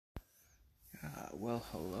Well,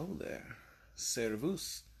 hello there.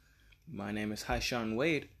 Servus. My name is Haishan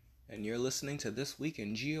Wade, and you're listening to This Week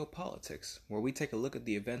in Geopolitics, where we take a look at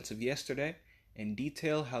the events of yesterday and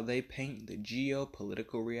detail how they paint the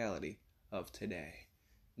geopolitical reality of today.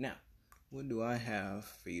 Now, what do I have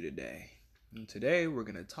for you today? And today we're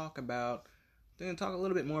going to talk a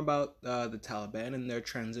little bit more about the Taliban and their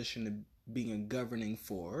transition to being a governing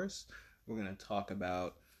force. We're going to talk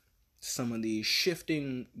about some of the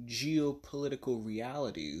shifting geopolitical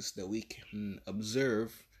realities that we can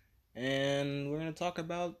observe, and we're going to talk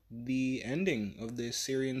about the ending of the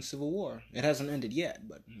Syrian civil war. It hasn't ended yet,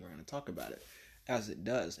 but we're going to talk about it as it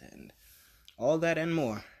does end. All that and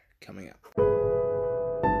more coming up.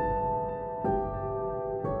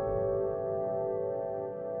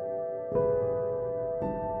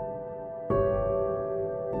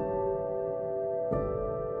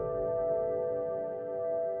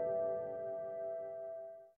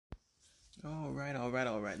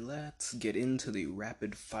 All right. Let's get into the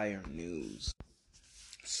rapid fire news.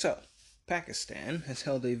 So, Pakistan has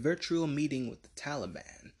held a virtual meeting with the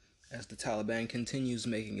Taliban as the Taliban continues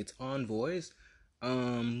making its envoys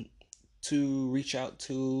to reach out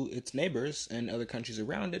to its neighbors and other countries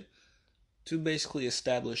around it to basically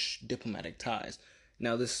establish diplomatic ties.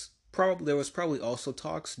 Now, there was probably also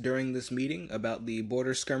talks during this meeting about the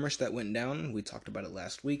border skirmish that went down. We talked about it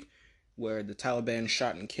last week, where the Taliban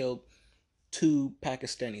shot and killed 2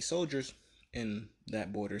 Pakistani soldiers in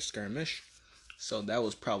that border skirmish. So that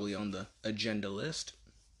was probably on the agenda list.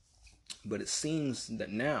 But it seems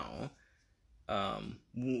that now,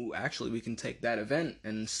 we can take that event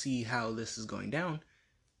and see how this is going down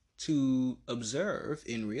to observe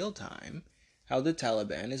in real time how the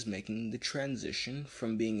Taliban is making the transition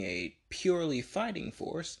from being a purely fighting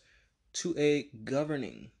force to a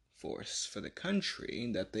governing force for the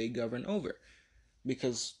country that they govern over.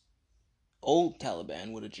 Because old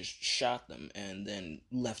Taliban would have just shot them and then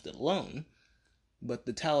left it alone. But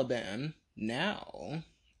the Taliban now,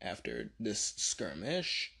 after this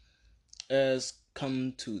skirmish, has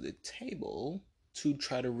come to the table to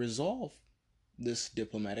try to resolve this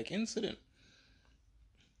diplomatic incident.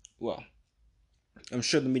 Well, I'm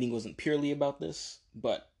sure the meeting wasn't purely about this,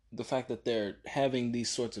 but the fact that they're having these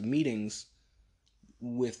sorts of meetings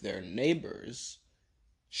with their neighbors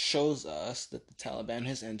shows us that the Taliban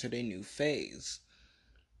has entered a new phase.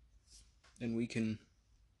 And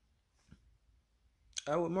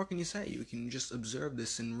what more can you say? You can just observe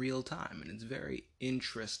this in real time, and it's very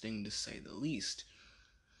interesting to say the least.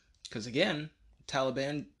 Because again,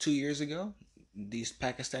 Taliban 2 years ago, these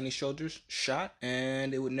Pakistani soldiers shot,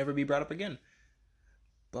 and it would never be brought up again.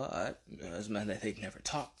 But, as a matter of fact, they'd never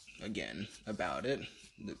talk again about it.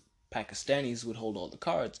 The Pakistanis would hold all the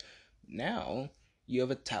cards. Now, you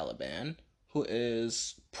have a Taliban who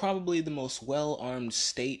is probably the most well-armed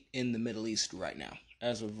state in the Middle East right now.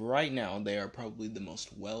 As of right now, they are probably the most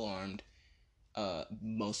well-armed,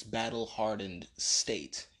 most battle-hardened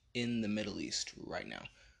state in the Middle East right now.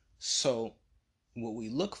 So, what we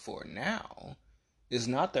look for now is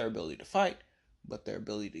not their ability to fight, but their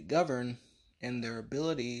ability to govern and their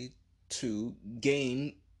ability to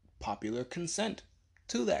gain popular consent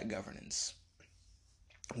to that governance.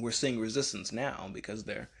 We're seeing resistance now because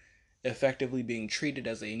they're effectively being treated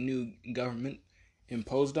as a new government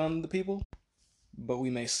imposed on the people. But we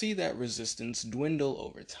may see that resistance dwindle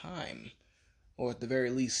over time, or at the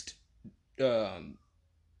very least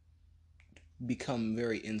become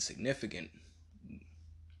very insignificant.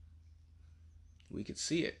 We could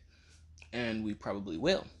see it, and we probably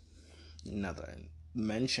will, now that I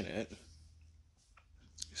mention it.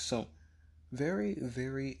 So, very,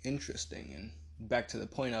 very interesting. And back to the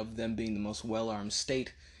point of them being the most well-armed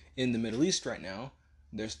state in the Middle East right now,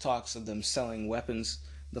 there's talks of them selling weapons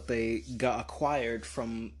that they got acquired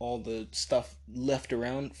from all the stuff left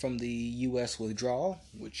around from the U.S. withdrawal,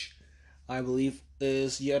 which I believe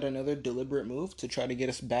is yet another deliberate move to try to get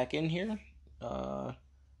us back in here,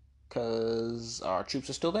 because our troops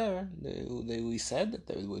are still there. We said that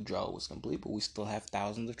the withdrawal was complete, but we still have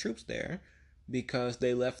thousands of troops there because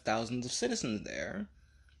they left thousands of citizens there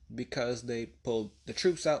because they pulled the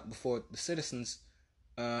troops out before the citizens,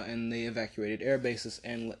 and they evacuated air bases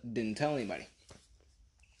and didn't tell anybody.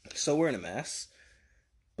 So we're in a mess,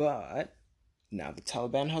 but now the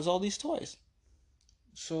Taliban has all these toys.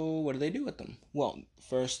 So what do they do with them? Well,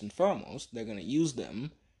 first and foremost, they're going to use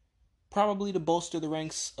them probably to bolster the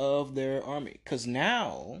ranks of their army. Because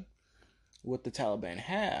now, what the Taliban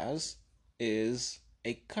has is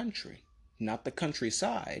a country. Not the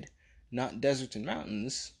countryside, not deserts and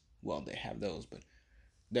mountains. Well, they have those, but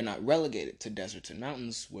they're not relegated to deserts and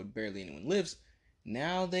mountains where barely anyone lives.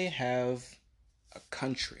 Now they have a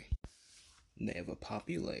country. They have a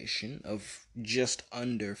population of just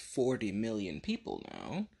under 40 million people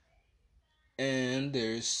now. And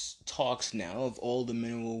there's talks now of all the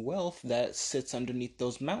mineral wealth that sits underneath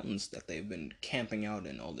those mountains that they've been camping out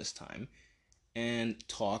in all this time. And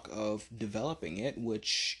talk of developing it,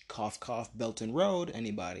 which, cough cough, Belt and Road,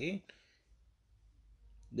 anybody,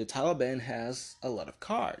 the Taliban has a lot of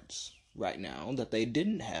cards right now that they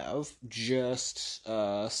didn't have just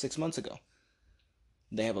 6 months ago.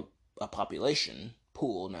 They have a population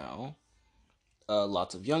pool now,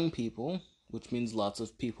 lots of young people, which means lots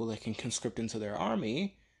of people that can conscript into their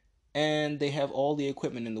army, and they have all the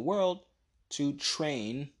equipment in the world to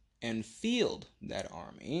train and field that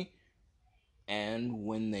army. And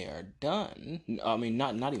when they are done, I mean,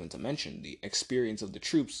 not even to mention the experience of the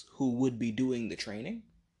troops who would be doing the training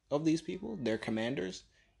of these people, their commanders,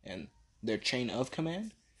 and their chain of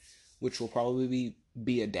command, which will probably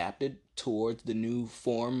be adapted towards the new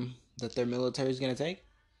form that their military is going to take.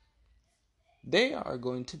 They are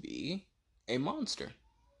going to be a monster.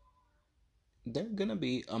 They're going to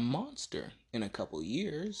be a monster in a couple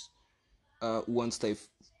years once they've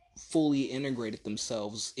fully integrated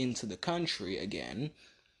themselves into the country again,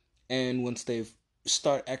 and once they've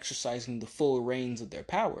start exercising the full reins of their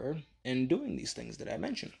power and doing these things that I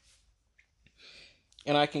mentioned.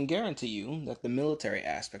 And I can guarantee you that the military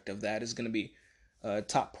aspect of that is going to be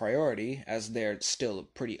top priority, as they're still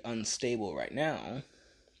pretty unstable right now.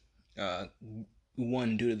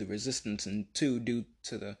 One, due to the resistance, and two, due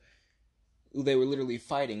to they were literally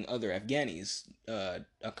fighting other Afghanis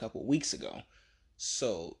a couple weeks ago.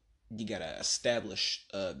 So you gotta establish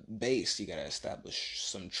a base, you gotta establish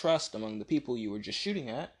some trust among the people you were just shooting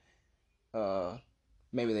at.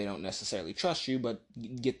 Maybe they don't necessarily trust you, but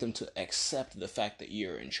get them to accept the fact that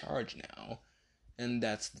you're in charge now. And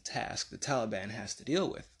that's the task the Taliban has to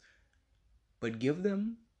deal with. But give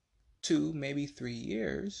them 2, maybe 3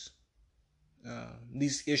 years.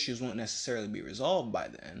 These issues won't necessarily be resolved by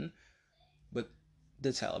then, but the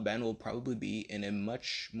Taliban will probably be in a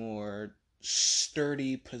much more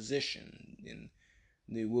sturdy position.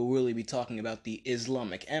 We'll really be talking about the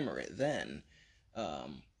Islamic Emirate then,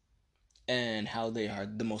 and how they are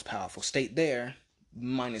the most powerful state there,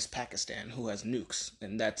 minus Pakistan, who has nukes,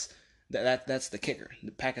 and that's the kicker.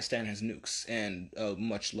 Pakistan has nukes and a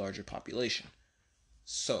much larger population.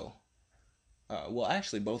 So, well,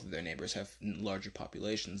 actually, both of their neighbors have larger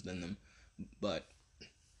populations than them, but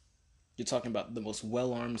you're talking about the most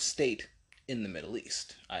well-armed state in the Middle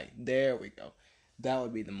East. There we go. That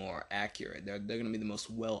would be the more accurate. They're going to be the most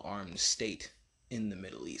well-armed state in the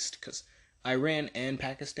Middle East, because Iran and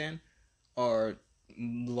Pakistan are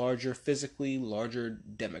larger physically, larger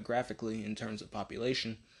demographically in terms of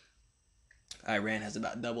population. Iran has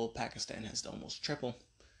about double, Pakistan has almost triple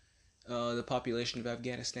the population of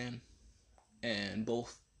Afghanistan, and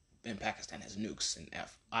Pakistan has nukes, and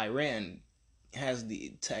Iran has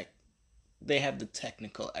they have the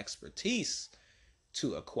technical expertise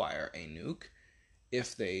to acquire a nuke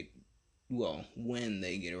when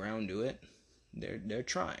they get around to it. They're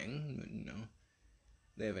trying, but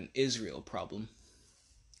they have an Israel problem.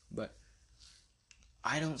 But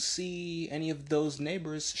I don't see any of those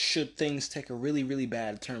neighbors, should things take a really, really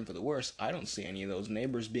bad turn for the worse, I don't see any of those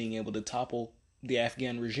neighbors being able to topple the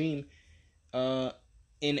Afghan regime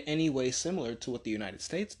in any way similar to what the United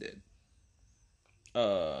States did.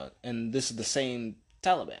 And this is the same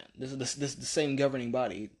Taliban. This is the same governing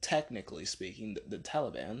body, technically speaking, the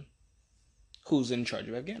Taliban, who's in charge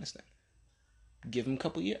of Afghanistan. Give them a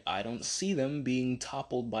couple years. I don't see them being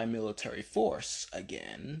toppled by military force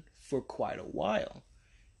again for quite a while.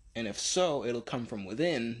 And if so, it'll come from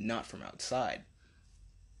within, not from outside.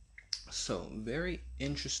 So, very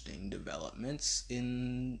interesting developments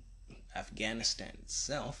in Afghanistan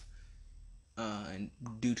itself. And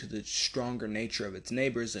due to the stronger nature of its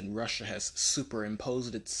neighbors, and Russia has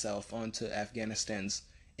superimposed itself onto Afghanistan's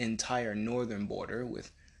entire northern border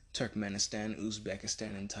with Turkmenistan,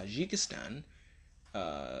 Uzbekistan, and Tajikistan,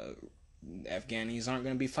 Afghanis aren't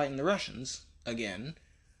going to be fighting the Russians again,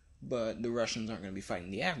 but the Russians aren't going to be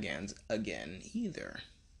fighting the Afghans again either.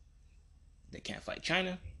 They can't fight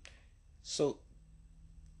China, so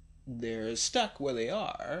they're stuck where they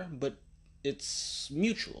are, but it's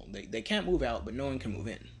mutual. They can't move out, but no one can move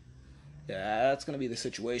in. That's going to be the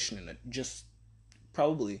situation, and just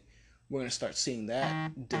probably we're going to start seeing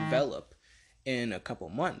that develop in a couple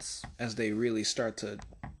months as they really start to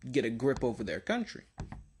get a grip over their country.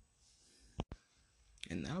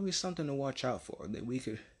 And that'll be something to watch out for. That we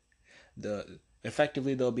could,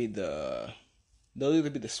 effectively they'll either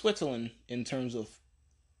be the Switzerland in terms of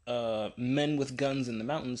men with guns in the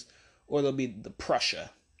mountains, or they'll be the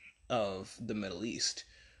Prussia of the Middle East,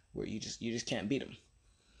 where you just can't beat them.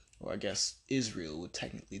 Or I guess Israel would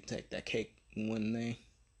technically take that cake when they.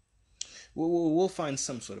 We'll find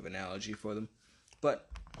some sort of analogy for them, but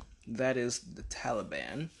that is the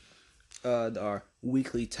Taliban. Our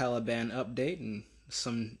weekly Taliban update and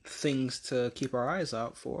some things to keep our eyes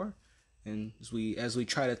out for, and as we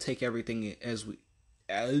try to take everything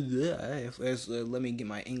let me get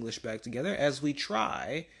my English back together, as we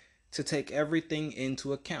try to take everything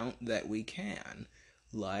into account that we can,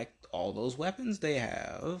 like all those weapons they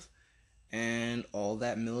have and all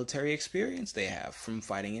that military experience they have from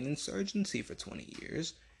fighting an insurgency for 20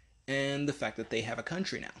 years, and the fact that they have a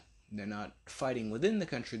country now. They're not fighting within the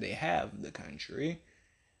country, they have the country,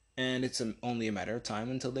 and it's only a matter of time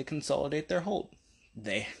until they consolidate their hold.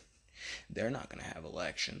 They're not going to have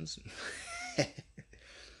elections.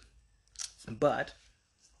 But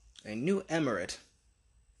a new emirate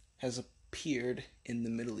has appeared in the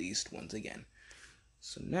Middle East once again.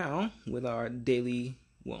 So now, with our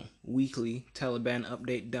weekly Taliban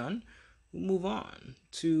update done, we'll move on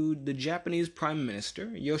to the Japanese Prime Minister,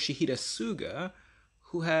 Yoshihide Suga,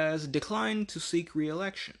 who has declined to seek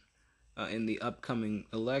re-election in the upcoming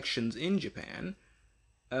elections in Japan,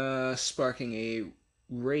 sparking a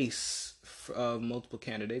race of multiple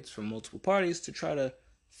candidates from multiple parties to try to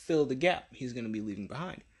fill the gap he's going to be leaving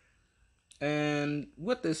behind. And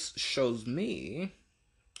what this shows me,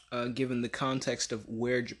 given the context of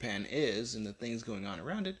where Japan is and the things going on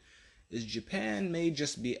around it, is Japan may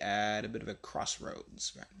just be at a bit of a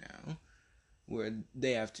crossroads right now, where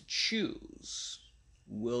they have to choose.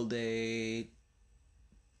 Will they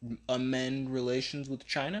amend relations with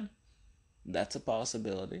China? That's a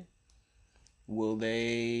possibility. Will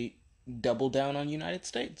they double down on United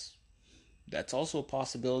States? That's also a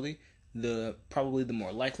possibility. Probably the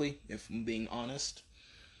more likely, if I'm being honest.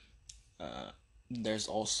 There's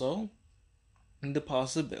also the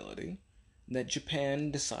possibility that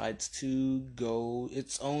Japan decides to go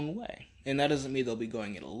its own way. And that doesn't mean they'll be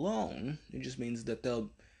going it alone. It just means that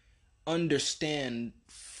they'll understand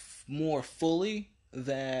more fully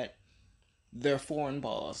that their foreign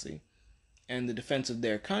policy and the defense of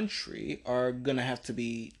their country are going to have to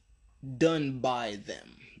be done by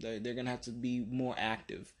them. They're going to have to be more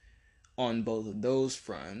active on both of those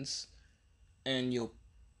fronts. And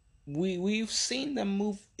we've seen them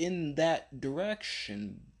move in that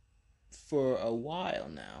direction for a while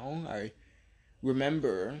now. I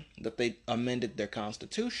remember that they amended their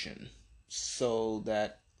constitution so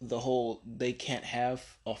that the whole they can't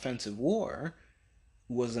have offensive war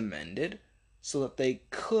was amended so that they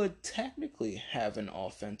could technically have an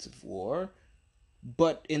offensive war,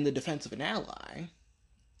 but in the defense of an ally.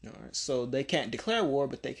 All right, so they can't declare war,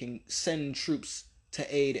 but they can send troops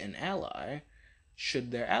to aid an ally should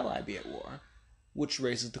their ally be at war, which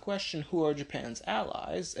raises the question, who are Japan's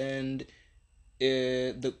allies? And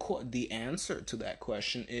the answer to that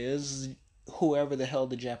question is whoever the hell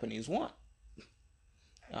the Japanese want.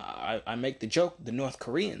 I make the joke the North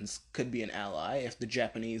Koreans could be an ally if the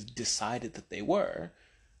Japanese decided that they were,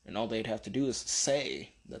 and all they'd have to do is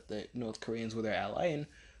say that the North Koreans were their ally, and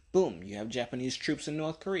boom, you have Japanese troops in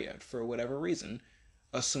North Korea for whatever reason,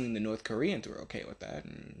 assuming the North Koreans were okay with that.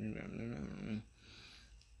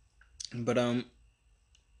 But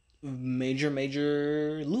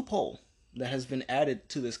major loophole that has been added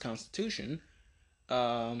to this constitution,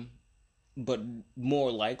 but more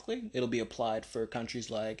likely it'll be applied for countries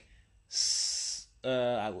like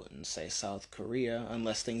I wouldn't say South Korea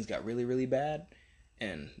unless things got really, really bad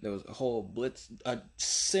and there was a whole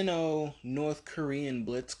Sino-North Korean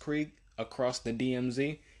blitzkrieg across the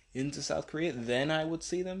DMZ into South Korea. Then I would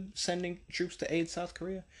see them sending troops to aid South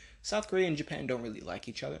Korea. South Korea and Japan don't really like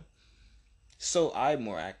each other, so I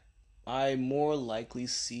more likely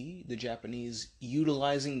see the Japanese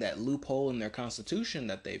utilizing that loophole in their constitution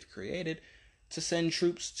that they've created to send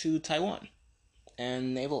troops to Taiwan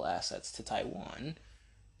and naval assets to Taiwan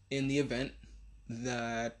in the event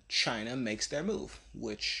that China makes their move,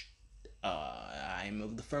 which I'm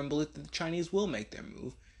of the firm belief that the Chinese will make their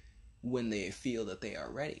move when they feel that they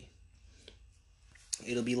are ready.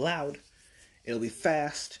 It'll be loud, it'll be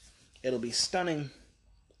fast, it'll be stunning,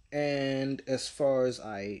 and as far as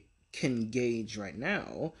I can gauge right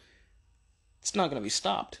now, it's not going to be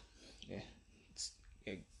stopped.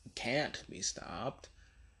 It can't be stopped.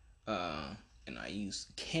 And I use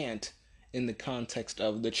can't in the context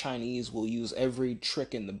of the Chinese will use every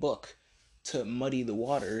trick in the book to muddy the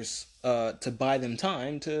waters, to buy them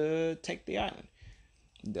time to take the island.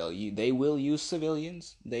 They will use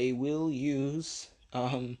civilians. They will use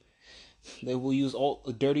all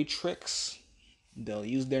the dirty tricks They'll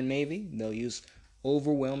use their navy. They'll use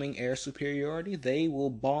overwhelming air superiority. They will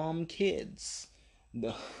bomb kids.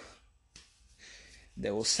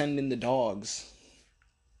 They will send in the dogs.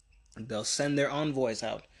 They'll send their envoys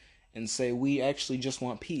out and say, "We actually just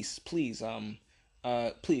want peace. Please,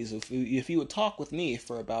 please, if you would talk with me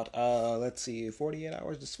for about let's see, 48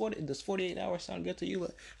 hours. Does 48 hours sound good to you?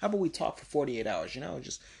 How about we talk for 48 hours? You know,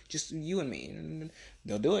 just you and me." And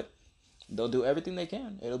they'll do it. They'll do everything they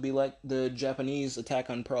can. It'll be like the Japanese attack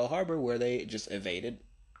on Pearl Harbor, where they just evaded.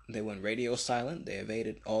 They went radio silent. They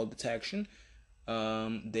evaded all detection.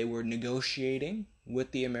 They were negotiating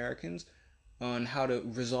with the Americans on how to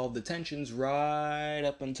resolve the tensions right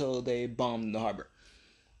up until they bombed the harbor.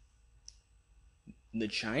 The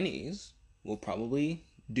Chinese will probably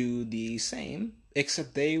do the same,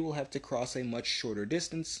 except they will have to cross a much shorter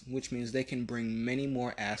distance, which means they can bring many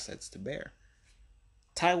more assets to bear.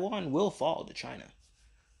 Taiwan will fall to China.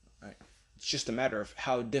 Right? It's just a matter of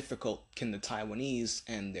how difficult can the Taiwanese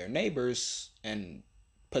and their neighbors and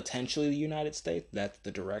potentially the United States, that's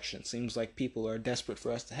the direction it seems like people are desperate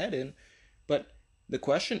for us to head in. But the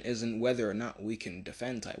question isn't whether or not we can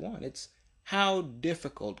defend Taiwan. It's how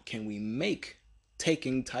difficult can we make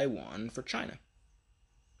taking Taiwan for China?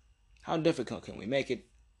 How difficult can we make it?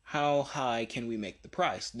 How high can we make the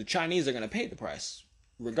price? The Chinese are going to pay the price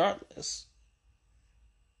regardless.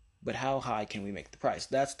 But how high can we make the price?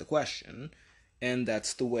 That's the question. And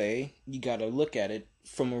that's the way you got to look at it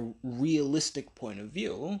from a realistic point of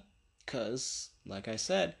view. Because, like I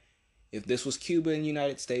said, if this was Cuba and the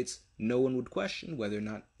United States, no one would question whether or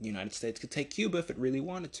not the United States could take Cuba if it really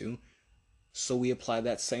wanted to. So we apply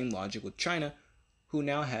that same logic with China, who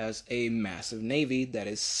now has a massive navy that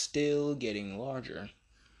is still getting larger.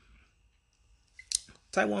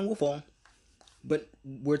 Taiwan will fall. But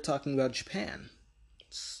we're talking about Japan.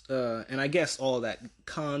 And I guess all that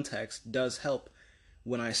context does help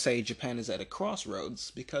when I say Japan is at a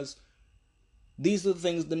crossroads, because these are the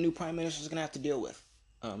things the new prime minister is going to have to deal with.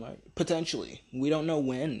 Potentially. We don't know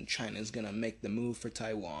when China is going to make the move for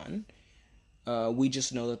Taiwan. We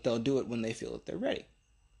just know that they'll do it when they feel that they're ready.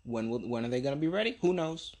 When are they going to be ready? Who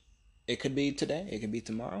knows? It could be today. It could be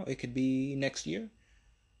tomorrow. It could be next year.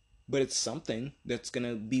 But it's something that's going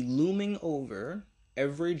to be looming over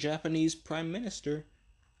every Japanese prime minister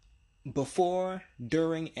before,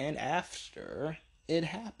 during, and after it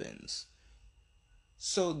happens.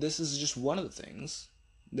 So this is just one of the things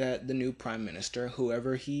that the new prime minister,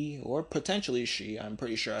 whoever he or potentially she, I'm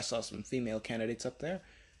pretty sure I saw some female candidates up there,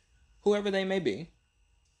 whoever they may be,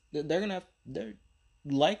 they're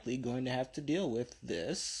likely going to have to deal with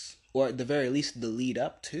this, or at the very least the lead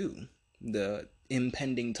up to the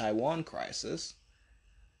impending Taiwan crisis.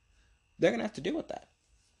 They're going to have to deal with that.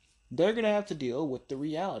 They're going to have to deal with the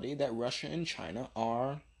reality that Russia and China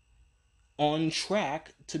are on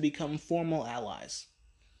track to become formal allies.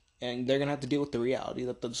 And they're going to have to deal with the reality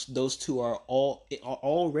that those two are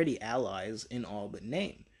already allies in all but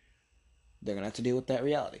name. They're going to have to deal with that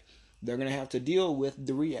reality. They're going to have to deal with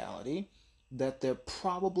the reality that they're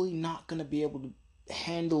probably not going to be able to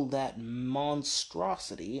handle that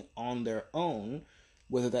monstrosity on their own,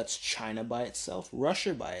 whether that's China by itself,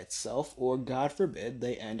 Russia by itself, or God forbid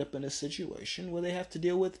they end up in a situation where they have to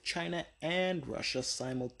deal with China and Russia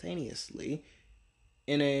simultaneously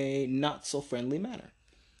in a not so friendly manner.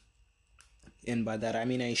 And by that I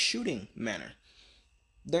mean a shooting manner.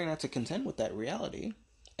 They're going to have to contend with that reality,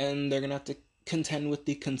 and they're going to have to contend with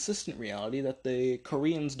the consistent reality that the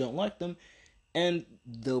Koreans don't like them, and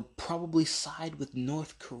they'll probably side with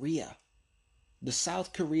North Korea. The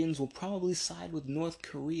South Koreans will probably side with North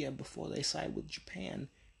Korea before they side with Japan,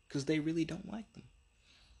 because they really don't like them.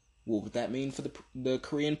 What would that mean for the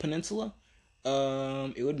Korean Peninsula?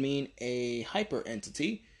 It would mean a hyper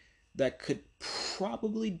entity that could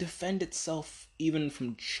probably defend itself even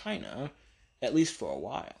from China, at least for a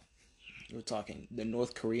while. We're talking the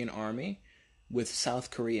North Korean army with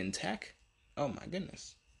South Korean tech. Oh my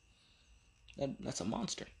goodness. That's a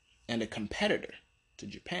monster. And a competitor to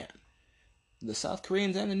Japan. The South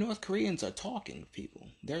Koreans and the North Koreans are talking, people.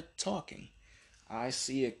 They're talking. I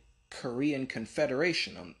see a Korean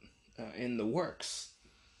confederation in the works.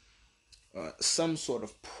 Some sort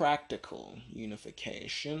of practical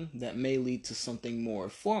unification that may lead to something more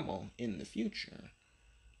formal in the future.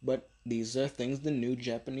 But these are things the new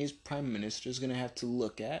Japanese prime minister is going to have to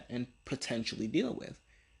look at and potentially deal with.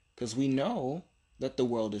 Because we know that the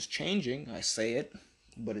world is changing. I say it,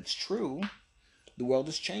 but it's true. The world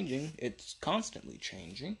is changing. It's constantly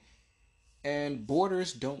changing. And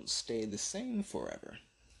borders don't stay the same forever.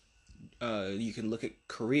 You can look at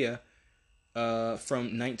Korea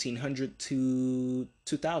from 1900 to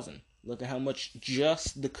 2000. Look at how much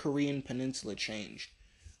just the Korean Peninsula changed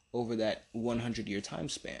over that 100-year time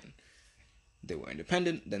span. They were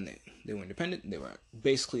independent, then they were independent, they were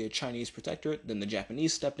basically a Chinese protectorate, then the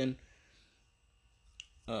Japanese stepped in.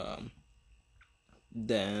 Um,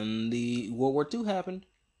 then the World War II happened,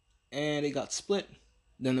 and it got split.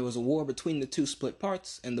 Then there was a war between the two split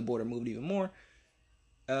parts, and the border moved even more.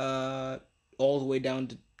 All the way down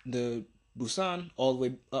to the Busan, all the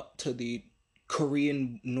way up to the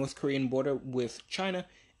North Korean border with China,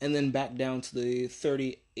 and then back down to the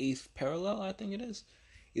 38th parallel, I think it is.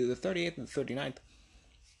 Either the 38th or the 39th.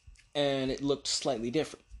 And it looked slightly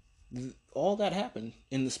different. All that happened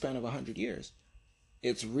in the span of 100 years.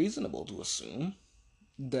 It's reasonable to assume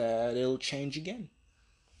that it'll change again.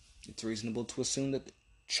 It's reasonable to assume that the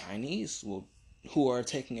Chinese, who are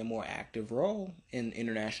taking a more active role in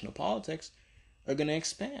international politics, are going to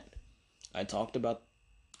expand. I talked about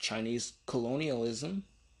Chinese colonialism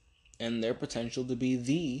and their potential to be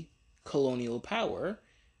the colonial power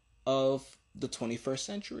of the 21st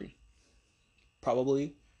century.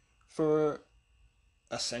 Probably for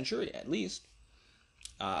a century at least.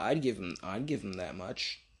 I'd give them that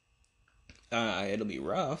much. It'll be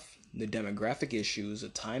rough. The demographic issue is a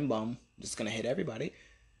time bomb. It's gonna hit everybody.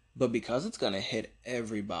 But because it's gonna hit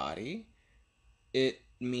everybody, it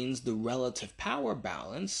means the relative power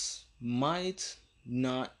balance might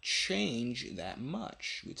not change that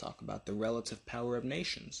much. We talk about the relative power of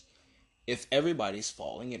nations. If everybody's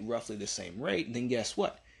falling at roughly the same rate, then guess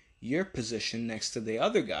what? Your position next to the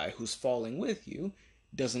other guy who's falling with you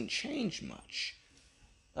doesn't change much.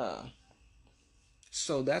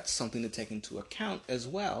 So that's something to take into account as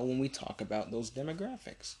well when we talk about those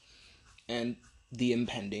demographics and the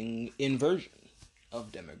impending inversion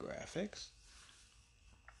of demographics,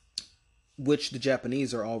 which the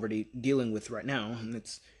Japanese are already dealing with right now, and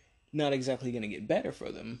it's not exactly going to get better for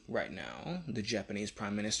them right now. The Japanese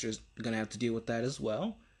Prime Minister is going to have to deal with that as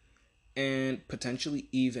well, and potentially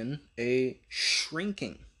even a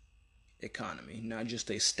shrinking economy, not just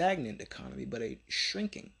a stagnant economy, but a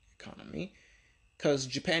shrinking economy, because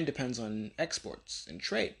Japan depends on exports and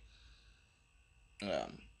trade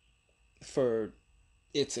for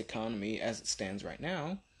its economy as it stands right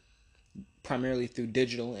now, primarily through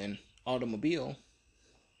digital and automobile.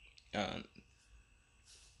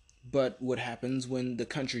 But what happens when the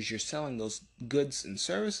countries you're selling those goods and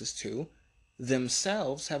services to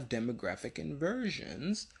themselves have demographic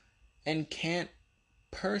inversions and can't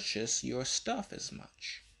purchase your stuff as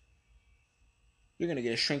much? You're going to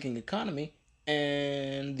get a shrinking economy,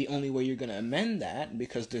 and the only way you're going to amend that,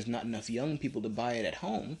 because there's not enough young people to buy it at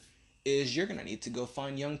home, is you're going to need to go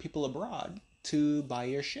find young people abroad to buy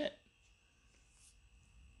your shit.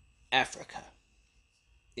 Africa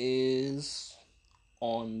is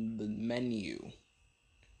on the menu,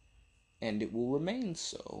 and it will remain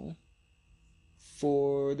so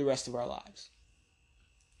for the rest of our lives.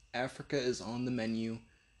 Africa is on the menu.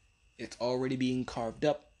 It's already being carved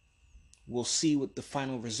up. We'll see what the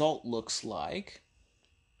final result looks like.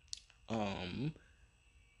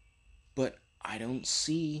 But I don't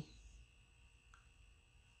see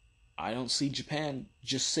Japan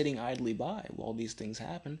just sitting idly by while these things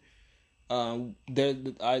happen.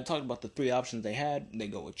 I talked about the three options they had. They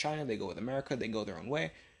go with China, they go with America, they go their own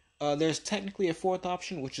way. There's technically a fourth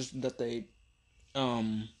option, which is that they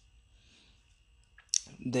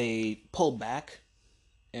pull back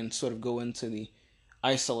and sort of go into the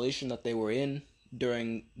isolation that they were in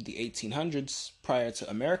during the 1800s prior to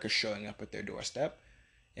America showing up at their doorstep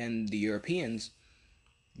and the Europeans.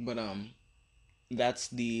 But that's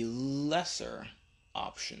the lesser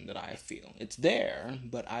option that I feel. It's there,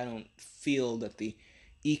 but I don't feel that the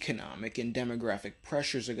economic and demographic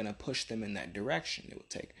pressures are going to push them in that direction.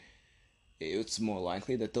 It's more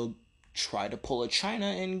likely that they'll try to pull a China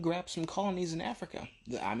and grab some colonies in Africa.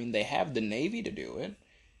 I mean, they have the Navy to do it.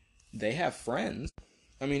 They have friends.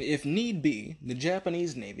 I mean, if need be, the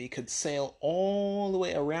Japanese Navy could sail all the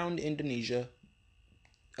way around Indonesia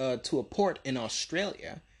to a port in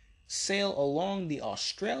Australia, sail along the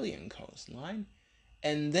Australian coastline,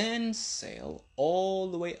 and then sail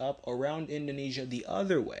all the way up around Indonesia the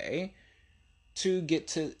other way to get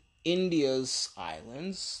to India's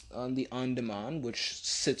islands on the Andaman, which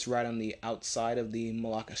sits right on the outside of the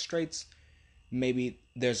Malacca Straits. Maybe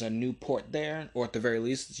there's a new port there, or at the very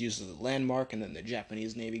least it's used as a landmark, and then the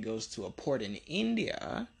Japanese Navy goes to a port in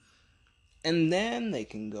India, and then they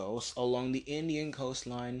can go along the Indian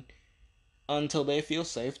coastline until they feel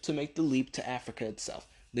safe to make the leap to Africa itself.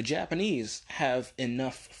 The Japanese have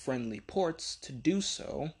enough friendly ports to do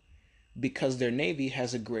so because their navy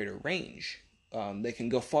has a greater range. They can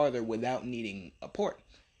go farther without needing a port.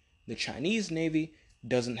 The Chinese Navy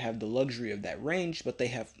doesn't have the luxury of that range, but they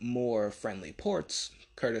have more friendly ports,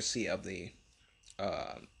 courtesy of the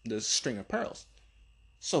String of Pearls.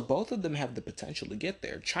 So both of them have the potential to get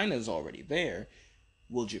there. China's already there.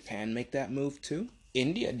 Will Japan make that move too?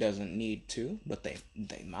 India doesn't need to, but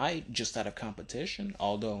they might, just out of competition.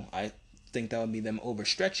 Although I think that would be them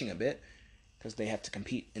overstretching a bit, because they have to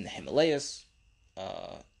compete in the Himalayas,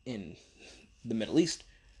 in the Middle East.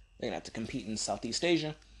 They're gonna have to compete in Southeast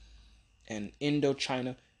Asia and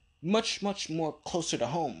Indochina. Much more closer to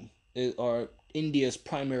home are India's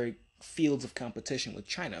primary fields of competition with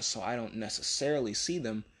China. So I don't necessarily see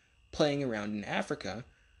them playing around in Africa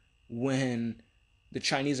when the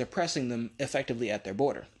Chinese are pressing them effectively at their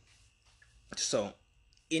border. So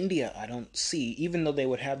India, I don't see, even though they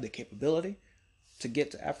would have the capability to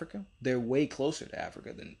get to Africa, they're way closer to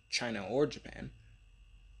Africa than China or Japan.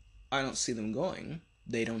 I don't see them going.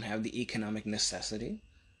 They don't have the economic necessity.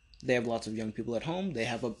 They have lots of young people at home. They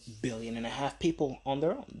have 1.5 billion people on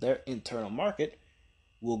their own. Their internal market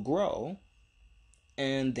will grow,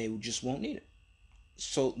 and they just won't need it.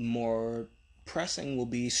 So more pressing will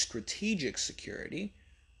be strategic security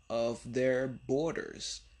of their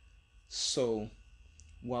borders. So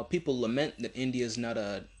while people lament that India is not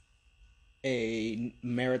a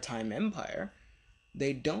maritime empire,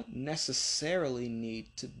 they don't necessarily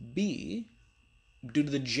need to be, due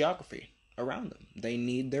to the geography around them. They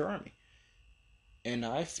need their army. And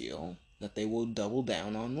I feel that they will double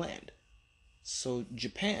down on land. So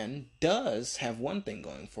Japan does have one thing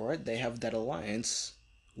going for it. They have that alliance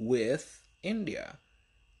with India.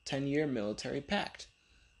 10-year military pact.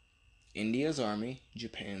 India's army,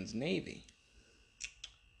 Japan's navy.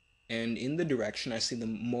 And in the direction I see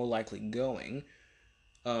them more likely going,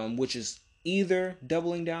 which is either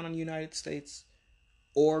doubling down on the United States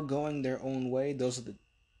or going their own way. Those are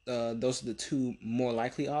the two more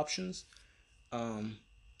likely options.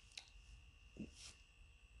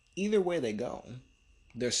 Either way they go,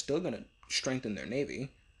 they're still going to strengthen their navy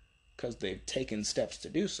because they've taken steps to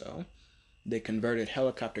do so. They converted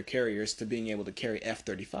helicopter carriers to being able to carry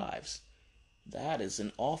F-35s. That is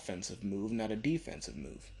an offensive move, not a defensive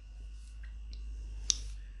move.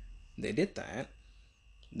 They did that.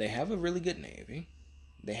 They have a really good navy.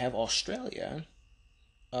 They have Australia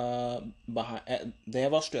behind. They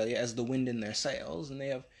have Australia as the wind in their sails, and they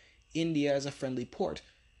have India as a friendly port.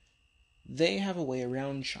 They have a way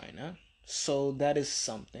around China, so that is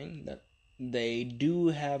something that they do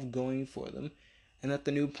have going for them, and that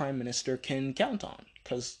the new prime minister can count on,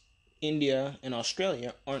 because India and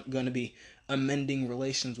Australia aren't going to be amending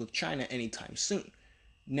relations with China anytime soon.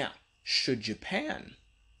 Now, should Japan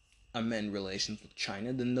amend relations with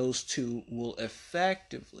China, then those two will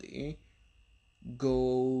effectively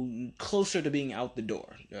go closer to being out the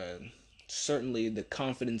door. Certainly the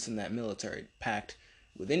confidence in that military pact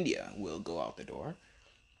with India will go out the door.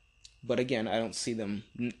 But again, I don't see them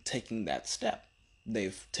taking that step.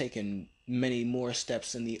 They've taken many more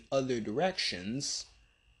steps in the other directions,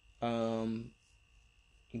 but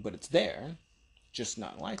it's there, just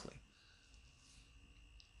not likely.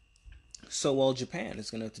 So while Japan is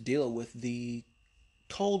going to have to deal with the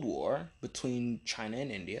Cold War between China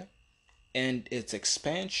and India, and its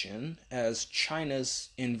expansion as China's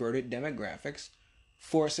inverted demographics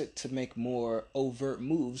force it to make more overt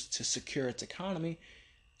moves to secure its economy,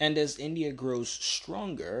 and as India grows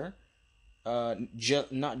stronger,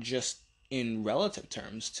 not just in relative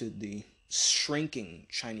terms to the shrinking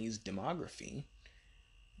Chinese demography,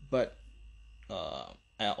 but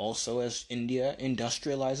also as India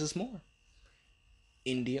industrializes more.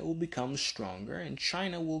 India will become stronger and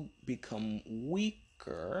China will become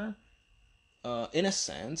weaker. In a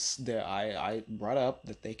sense, that I brought up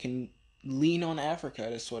that they can lean on Africa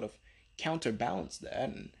to sort of counterbalance that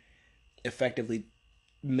and effectively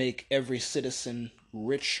make every citizen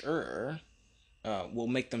richer, will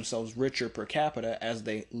make themselves richer per capita as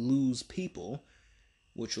they lose people,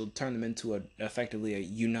 which will turn them into effectively a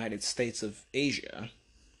United States of Asia.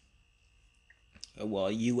 Well,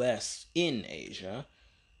 a U.S. in Asia,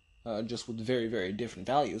 just with very, very different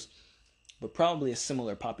values, but probably a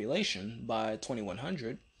similar population by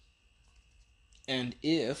 2100. And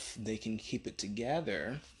if they can keep it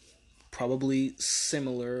together, probably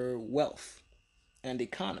similar wealth and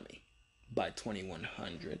economy by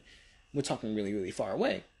 2100. We're talking really, really far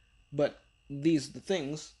away, but these are the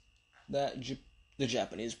things that the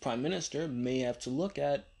Japanese Prime Minister may have to look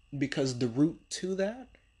at, because the route to that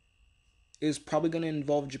is probably going to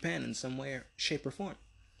involve Japan in some way, shape, or form.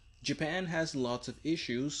 Japan has lots of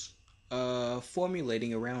issues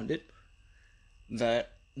formulating around it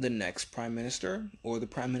that the next prime minister, or the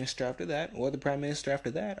prime minister after that, or the prime minister after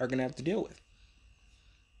that are going to have to deal with.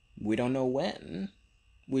 We don't know when.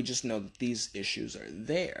 We just know that these issues are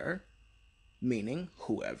there, meaning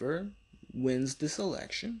whoever wins this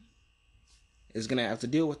election is going to have to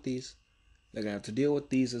deal with these. They're going to have to deal with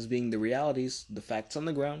these as being the realities, the facts on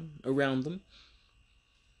the ground around them.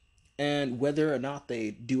 And whether or not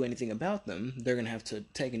they do anything about them, they're going to have to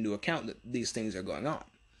take into account that these things are going on.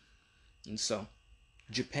 And so,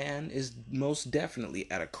 Japan is most definitely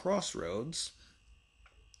at a crossroads,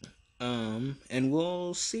 and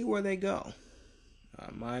we'll see where they go.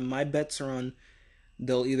 My bets are on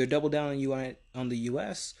they'll either double down on the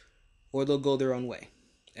U.S. or they'll go their own way.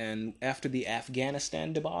 And after the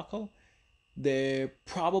Afghanistan debacle, there's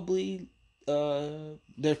probably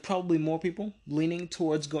more people leaning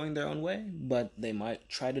towards going their own way, but they might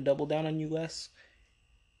try to double down on U.S.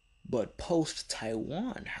 But post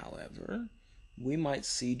Taiwan, however, we might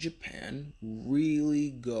see Japan really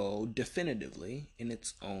go definitively in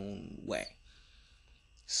its own way.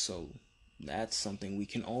 So that's something we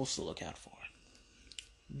can also look out for.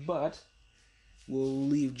 But we'll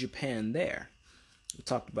leave Japan there. We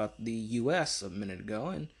talked about the U.S. a minute ago,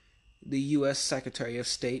 and the U.S. Secretary of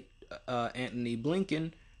State, Antony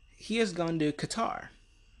Blinken, he has gone to Qatar,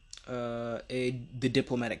 the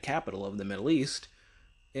diplomatic capital of the Middle East,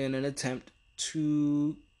 in an attempt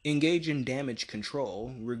to engage in damage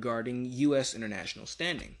control regarding U.S. international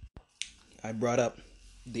standing. I brought up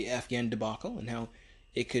the Afghan debacle and how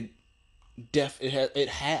it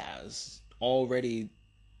has already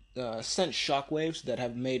sent shockwaves that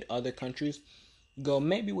have made other countries go,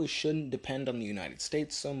 maybe we shouldn't depend on the United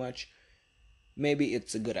States so much. Maybe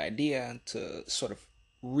it's a good idea to sort of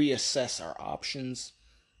reassess our options.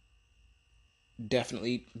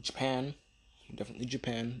 Definitely Japan.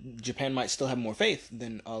 Japan might still have more faith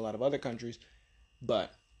than a lot of other countries,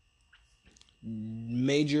 but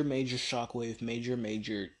major shockwave,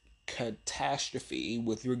 major catastrophe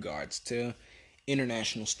with regards to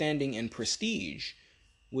international standing and prestige,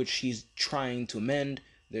 which he's trying to amend.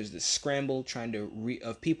 There's this scramble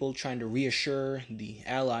of people trying to reassure the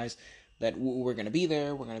allies that we're going to be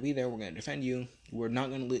there, we're going to defend you, we're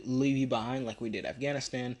not going to leave you behind like we did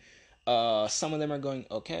Afghanistan. Some of them are going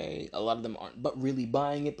okay, a lot of them aren't but really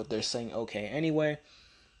buying it, but they're saying okay anyway.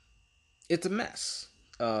 It's a mess.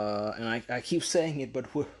 And I keep saying it, but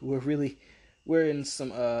we're in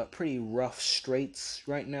some pretty rough straits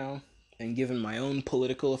right now. And given my own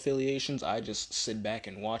political affiliations, I just sit back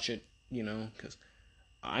and watch it, because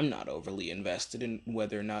I'm not overly invested in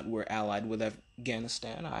whether or not we're allied with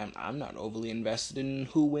Afghanistan. I'm not overly invested in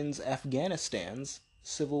who wins Afghanistan's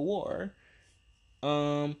civil war.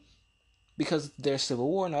 Because it's their civil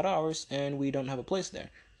war, not ours, and we don't have a place there.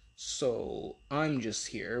 So I'm just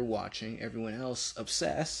here watching everyone else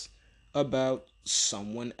obsess about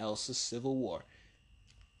someone else's civil war.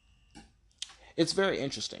 It's very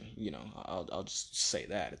interesting, I'll just say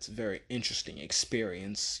that. It's a very interesting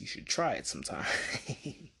experience. You should try it sometime.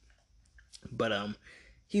 But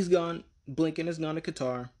he's gone. Blinken has gone to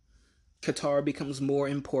Qatar. Qatar becomes more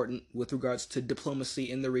important with regards to diplomacy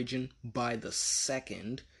in the region by the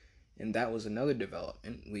second. And that was another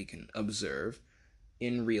development we can observe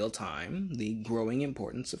in real time, the growing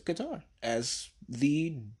importance of Qatar as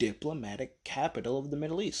the diplomatic capital of the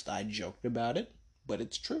Middle East. I joked about it, but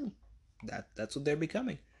it's true. That's what they're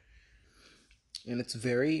becoming. And it's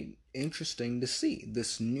very interesting to see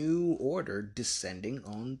this new order descending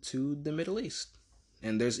onto the Middle East.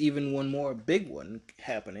 And there's even one more big one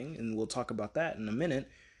happening, and we'll talk about that in a minute,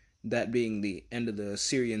 that being the end of the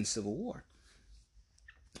Syrian civil war.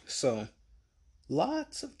 So,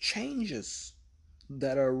 lots of changes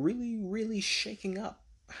that are really shaking up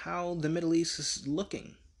how the Middle East is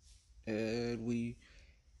looking. We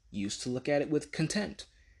used to look at it with content.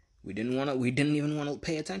 We didn't even want to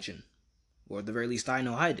pay attention. Or at the very least, I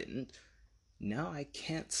know I didn't. Now I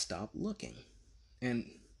can't stop looking. And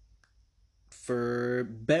for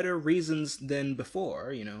better reasons than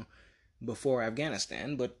before, before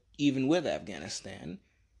Afghanistan, but even with Afghanistan,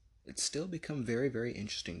 it's still become very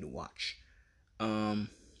interesting to watch.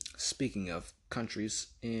 Speaking of countries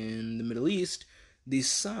in the Middle East, the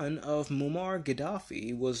son of Muammar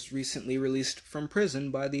Gaddafi was recently released from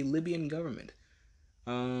prison by the Libyan government.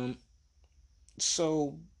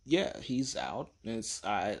 So yeah, he's out.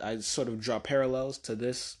 I sort of draw parallels to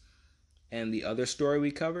this and the other story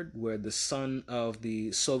we covered, where the son of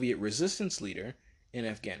the Soviet resistance leader in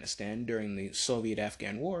Afghanistan during the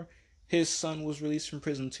Soviet-Afghan War, his son was released from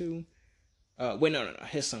prison too. No.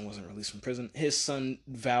 His son wasn't released from prison. His son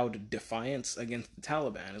vowed defiance against the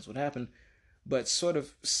Taliban is what happened. But sort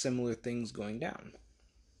of similar things going down.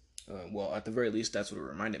 Well, at the very least, that's what it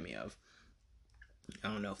reminded me of. I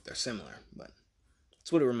don't know if they're similar, but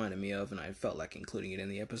it's what it reminded me of, and I felt like including it in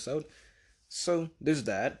the episode. So there's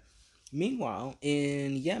that. Meanwhile,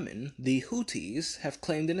 in Yemen, the Houthis have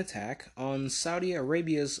claimed an attack on Saudi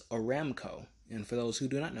Arabia's Aramco. And for those who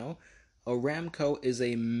do not know, Aramco is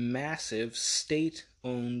a massive state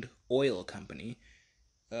owned oil company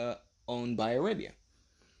uh, owned by Arabia.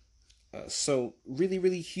 So, really,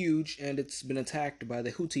 really huge, and it's been attacked by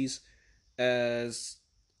the Houthis as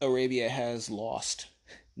Arabia has lost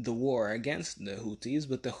the war against the Houthis,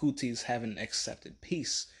 but the Houthis haven't accepted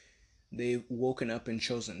peace. They've woken up and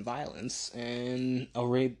chosen violence, and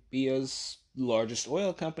Arabia's largest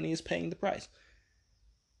oil company is paying the price.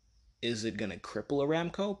 Is it going to cripple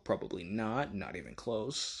Aramco? Probably not, not even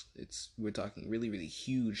close. We're talking really, really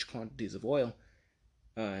huge quantities of oil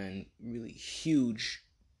and really huge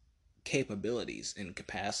capabilities and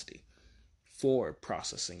capacity for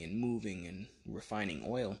processing and moving and refining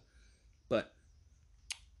oil. But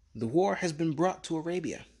the war has been brought to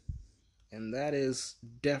Arabia, and that is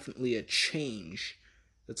definitely a change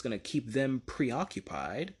that's going to keep them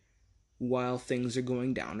preoccupied while things are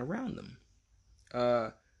going down around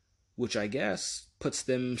them. Which I guess puts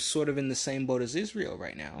them sort of in the same boat as Israel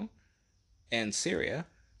right now and Syria,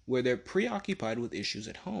 where they're preoccupied with issues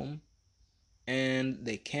at home and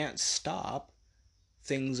they can't stop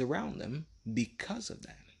things around them because of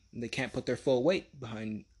that. They can't put their full weight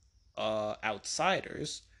behind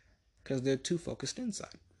outsiders because they're too focused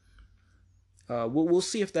inside. We'll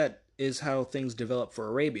see if that is how things develop for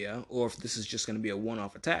Arabia or if this is just going to be a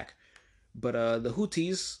one-off attack. But the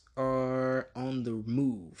Houthis are on the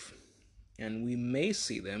move, and we may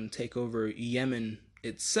see them take over Yemen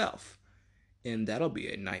itself, and that'll be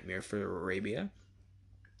a nightmare for Arabia.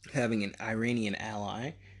 Having an Iranian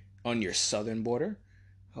ally on your southern border,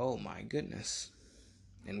 oh my goodness.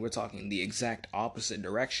 And we're talking the exact opposite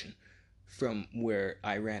direction from where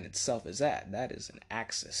Iran itself is at. That is an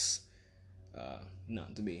axis.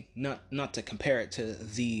 Not to compare it to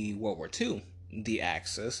the World War II, the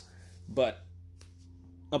Axis, but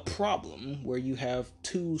a problem where you have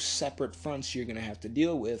two separate fronts you're going to have to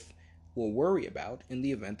deal with or worry about in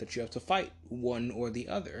the event that you have to fight one or the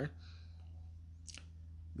other.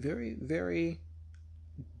 Very, very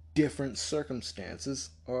different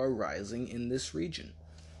circumstances are arising in this region.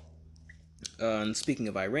 And speaking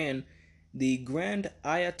of Iran, the Grand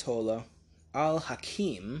Ayatollah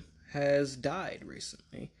al-Hakim has died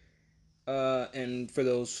recently. And for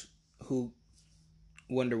those who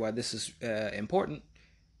wonder why this is important,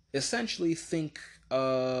 essentially think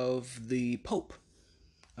of the Pope.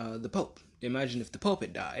 The Pope. Imagine if the Pope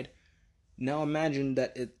had died. Now imagine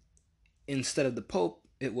that instead of the Pope,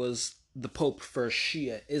 it was the Pope for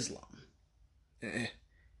Shia Islam.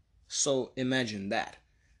 So imagine that.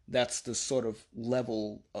 That's the sort of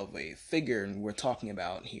level of a figure we're talking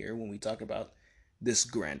about here when we talk about this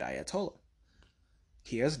Grand Ayatollah.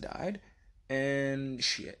 He has died, and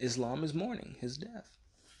Shia Islam is mourning his death.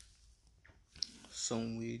 So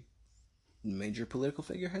major political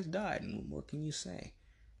figure has died, and what can you say?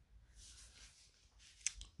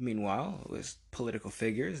 Meanwhile, with political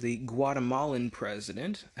figures, the Guatemalan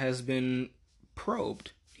president has been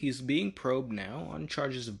probed. He's being probed now on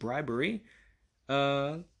charges of bribery.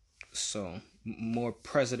 So more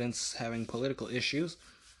presidents having political issues.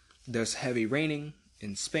 There's heavy raining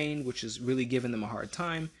in Spain, which has really given them a hard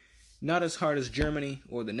time. Not as hard as Germany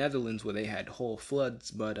or the Netherlands, where they had whole floods,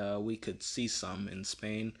 but we could see some in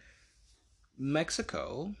Spain.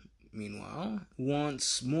 Mexico, meanwhile,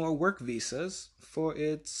 wants more work visas for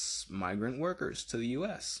its migrant workers to the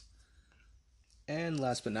U.S. And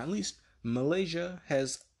last but not least, Malaysia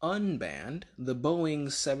has unbanned the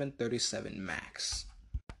Boeing 737 MAX.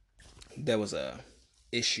 There was a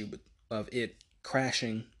issue of it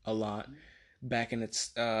crashing a lot back in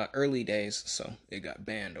its early days, so it got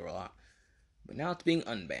banned a lot. But now it's being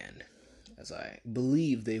unbanned, as I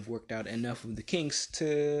believe they've worked out enough of the kinks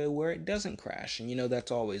to where it doesn't crash. And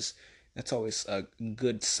that's always a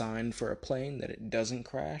good sign for a plane that it doesn't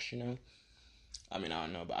crash. I mean, I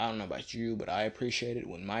don't know about you, but I appreciate it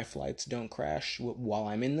when my flights don't crash while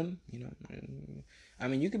I'm in them. I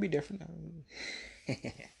mean, you could be different.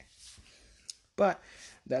 But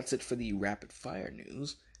that's it for the rapid fire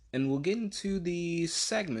news. And we'll get into the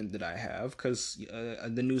segment that I have, because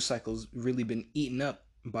the news cycle's really been eaten up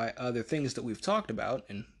by other things that we've talked about,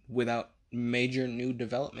 and without major new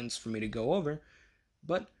developments for me to go over.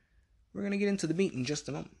 But we're going to get into the meat in just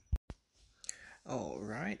a moment.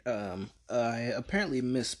 Alright, I apparently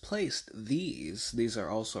misplaced these. These are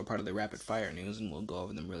also part of the rapid fire news, and we'll go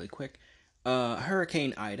over them really quick.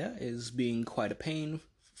 Hurricane Ida is being quite a pain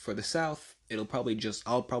for the South, I'll probably just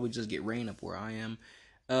get rain up where I am.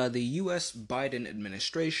 The U.S. Biden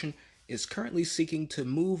administration is currently seeking to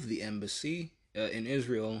move the embassy in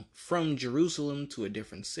Israel from Jerusalem to a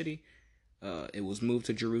different city. It was moved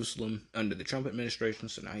to Jerusalem under the Trump administration,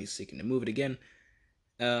 so now he's seeking to move it again.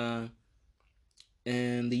 And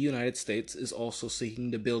the United States is also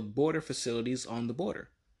seeking to build border facilities on the border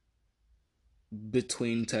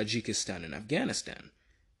between Tajikistan and Afghanistan.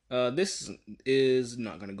 This is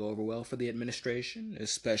not going to go over well for the administration,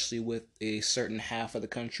 especially with a certain half of the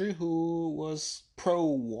country who was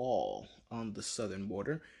pro-wall on the southern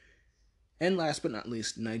border. And last but not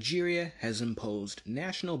least, Nigeria has imposed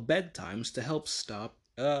national bedtimes to help stop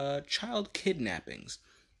child kidnappings.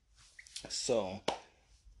 So,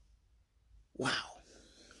 wow.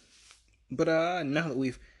 But now that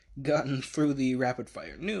we've gotten through the rapid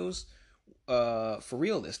fire news, for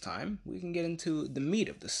real this time, we can get into the meat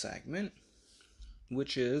of the segment,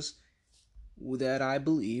 which is that I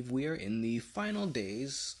believe we are in the final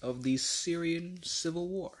days of the Syrian civil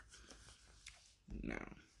war. Now,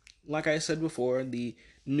 like I said before, the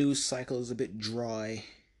news cycle is a bit dry,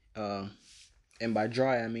 and by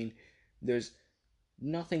dry I mean there's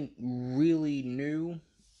nothing really new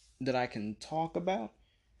that I can talk about,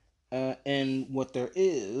 and what there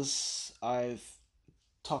is, I've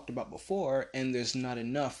talked about before, and there's not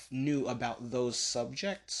enough new about those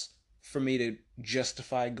subjects for me to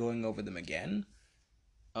justify going over them again,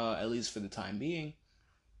 at least for the time being.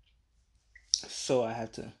 So I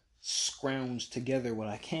have to scrounge together what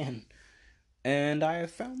I can, and I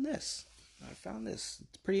have found this. It's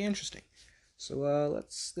pretty interesting. So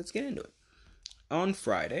let's get into it. On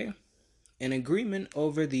Friday, an agreement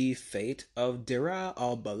over the fate of Deraa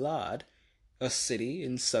al-Balad, a city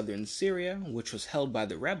in southern Syria, which was held by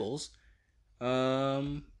the rebels,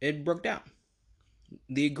 it broke down.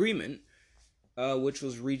 The agreement, which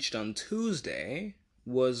was reached on Tuesday,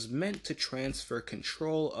 was meant to transfer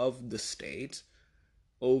control of the state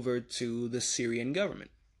over to the Syrian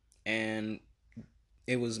government. And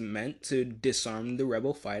it was meant to disarm the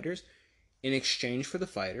rebel fighters in exchange for the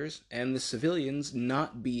fighters and the civilians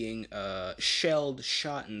not being shelled,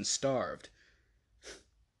 shot, and starved.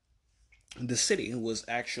 The city was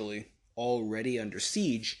actually already under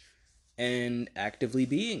siege and actively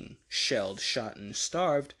being shelled, shot, and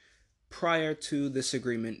starved prior to this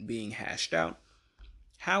agreement being hashed out.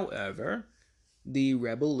 However, the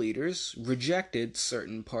rebel leaders rejected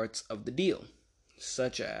certain parts of the deal,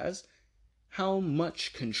 such as how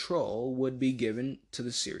much control would be given to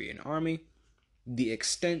the Syrian army, the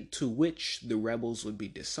extent to which the rebels would be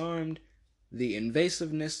disarmed, the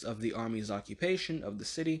invasiveness of the army's occupation of the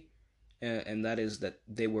city, and that is that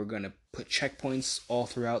they were going to put checkpoints all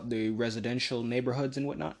throughout the residential neighborhoods and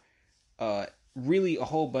whatnot. Really a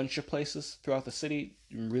whole bunch of places throughout the city,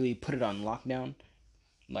 really put it on lockdown,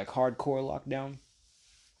 like hardcore lockdown.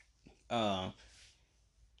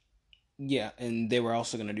 Yeah, and they were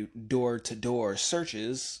also going to do door-to-door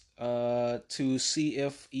searches to see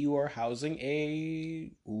if you are housing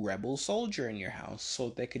a rebel soldier in your house so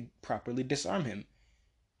they could properly disarm him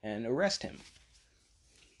and arrest him.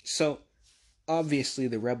 So, obviously,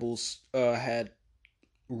 the rebels had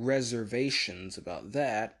reservations about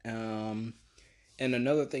that. And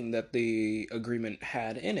another thing that the agreement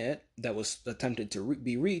had in it that was attempted to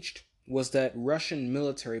be reached was that Russian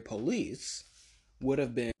military police would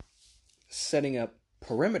have been setting up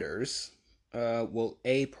perimeters.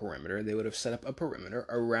 A perimeter. They would have set up a perimeter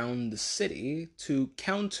around the city to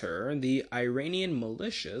counter the Iranian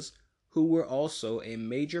militias, who were also a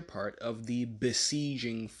major part of the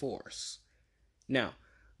besieging force. Now,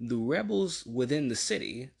 the rebels within the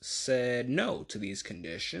city said no to these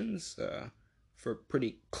conditions for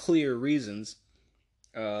pretty clear reasons.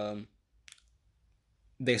 They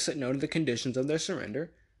said no to the conditions of their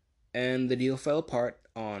surrender, and the deal fell apart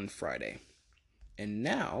on Friday. And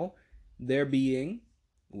now they're being,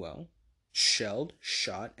 shelled,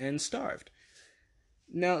 shot, and starved.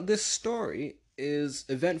 Now, this story is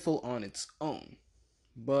eventful on its own,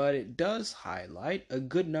 but it does highlight a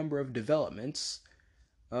good number of developments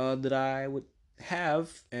that I would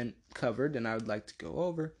have and covered and I would like to go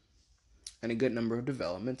over, and a good number of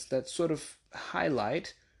developments that sort of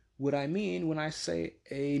highlight what I mean when I say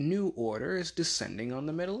a new order is descending on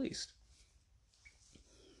the Middle East.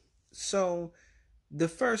 So, the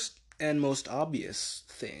first and most obvious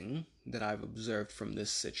thing that I've observed from this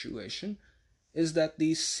situation is that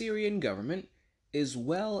the Syrian government is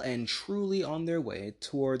well and truly on their way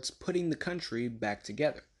towards putting the country back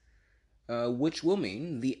together, which will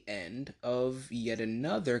mean the end of yet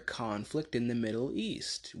another conflict in the Middle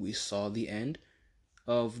East. We saw the end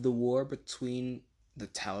of the war between the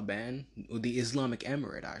Taliban, or the Islamic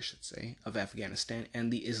Emirate, I should say, of Afghanistan,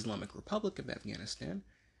 and the Islamic Republic of Afghanistan.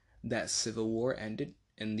 That civil war ended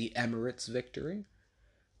in the Emirates' victory.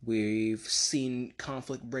 We've seen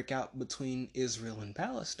conflict break out between Israel and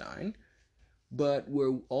Palestine, but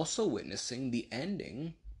we're also witnessing the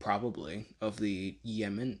ending, probably, of the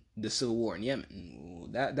civil war in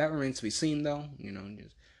Yemen. That remains to be seen, though.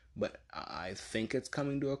 But I think it's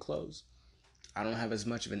coming to a close. I don't have as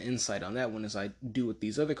much of an insight on that one as I do with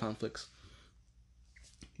these other conflicts,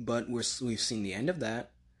 but we've seen the end of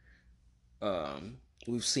that.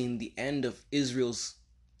 We've seen the end of Israel's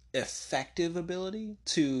effective ability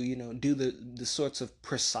to do the sorts of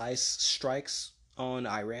precise strikes on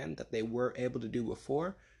Iran that they were able to do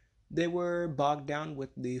before. They were bogged down with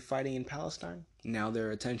the fighting in Palestine. Now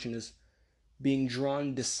their attention is being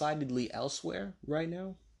drawn decidedly elsewhere right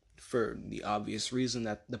now, for the obvious reason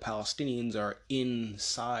that the Palestinians are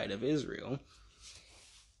inside of Israel.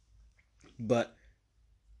 But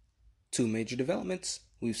two major developments.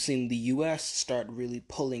 We've seen the US start really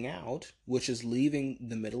pulling out, which is leaving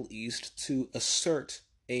the Middle East to assert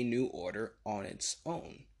a new order on its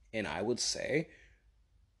own. And I would say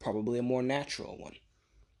probably a more natural one.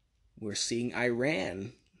 We're seeing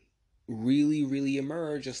Iran really, really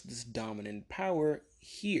emerge as this dominant power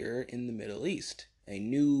here in the Middle East, a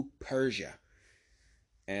new Persia.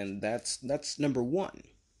 And that's number one.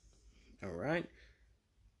 All right.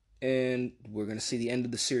 And we're going to see the end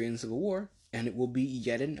of the Syrian civil war, and it will be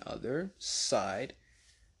yet another side.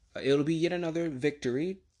 It'll be yet another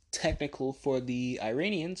victory, technical, for the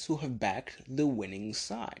Iranians who have backed the winning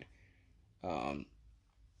side.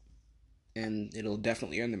 And it'll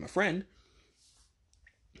definitely earn them a friend.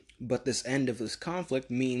 But this end of this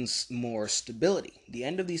conflict means more stability. The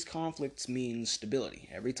end of these conflicts means stability.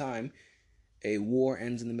 Every time a war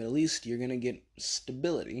ends in the Middle East, you're going to get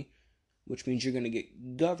stability, which means you're going to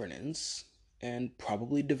get governance and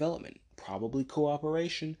probably development, probably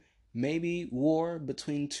cooperation, maybe war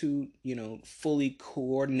between two, fully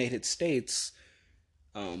coordinated states.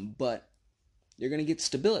 But you're going to get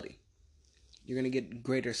stability. You're going to get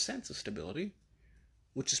greater sense of stability,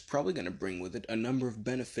 which is probably going to bring with it a number of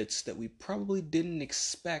benefits that we probably didn't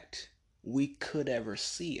expect we could ever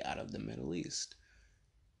see out of the Middle East.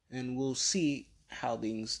 And we'll see how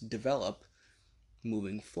things develop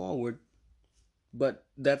moving forward. But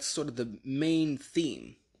that's sort of the main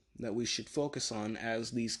theme that we should focus on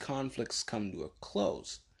as these conflicts come to a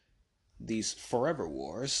close. These forever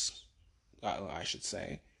wars, I should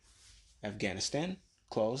say. Afghanistan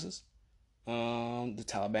closes. The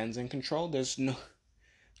Taliban's in control. There's no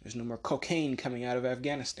more cocaine coming out of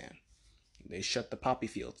Afghanistan. They shut the poppy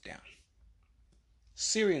fields down.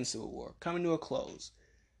 Syrian civil war coming to a close.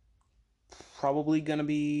 Probably going to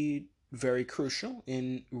be very crucial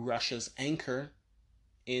in Russia's anchor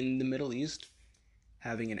in the Middle East,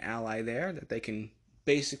 having an ally there that they can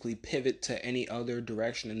basically pivot to any other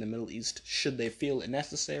direction in the Middle East should they feel it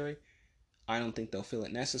necessary. I don't think they'll feel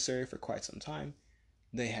it necessary for quite some time.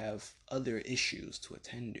 They have other issues to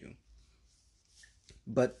attend to.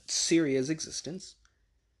 But Syria's existence,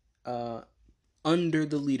 under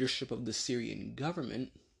the leadership of the Syrian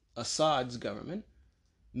government, Assad's government,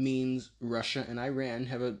 means Russia and Iran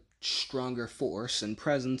have a stronger force and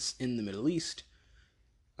presence in the Middle East.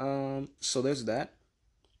 So there's that.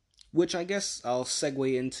 Which I guess I'll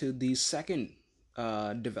segue into the second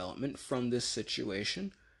development from this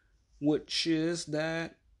situation, which is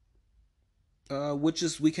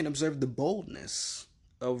we can observe the boldness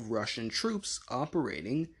of Russian troops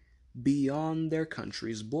operating beyond their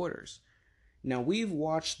country's borders. Now, we've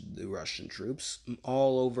watched the Russian troops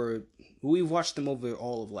we've watched them over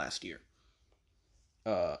all of last year,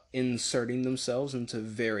 inserting themselves into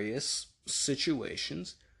various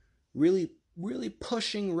situations, really, really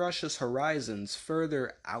pushing Russia's horizons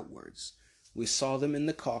further outwards. We saw them in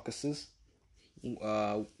the Caucasus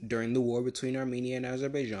during the war between Armenia and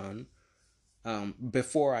Azerbaijan.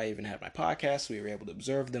 Before I even had my podcast, we were able to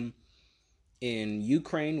observe them in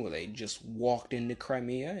Ukraine, where they just walked into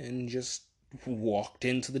Crimea and just walked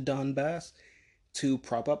into the Donbass to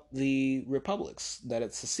prop up the republics that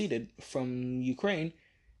had seceded from Ukraine.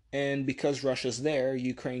 And because Russia's there,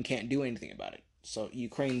 Ukraine can't do anything about it. So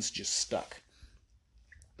Ukraine's just stuck.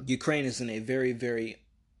 Ukraine is in a very, very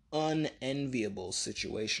unenviable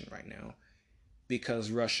situation right now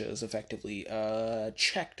because Russia has effectively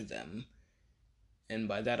checked them. And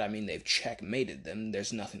by that I mean they've checkmated them.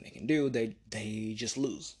 There's nothing they can do. They just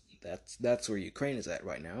lose. That's where Ukraine is at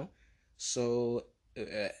right now. So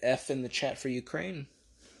F in the chat for Ukraine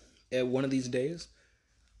one of these days.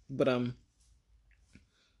 But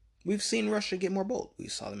we've seen Russia get more bold. We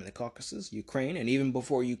saw them in the Caucasus, Ukraine, and even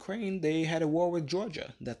before Ukraine, they had a war with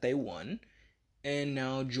Georgia that they won. And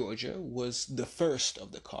now Georgia was the first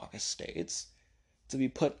of the Caucasus states to be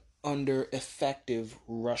put under effective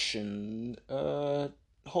Russian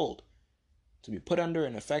hold. To be put under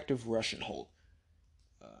an effective Russian hold.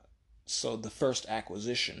 So the first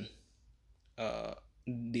acquisition,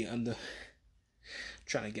 the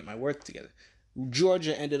trying to get my words together.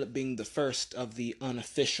 Georgia ended up being the first of the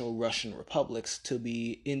unofficial Russian republics to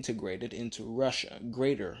be integrated into Russia,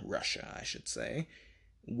 Greater Russia, I should say,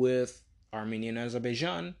 with Armenia and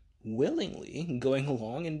Azerbaijan willingly going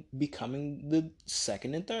along and becoming the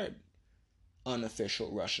second and third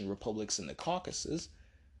unofficial Russian republics in the Caucasus,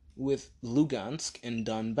 with Lugansk and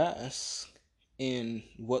Donbass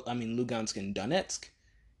Lugansk and Donetsk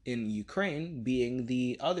in Ukraine being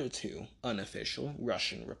the other two unofficial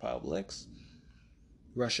Russian republics.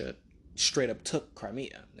 Russia straight up took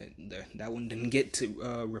Crimea. That one didn't get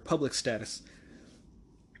to republic status.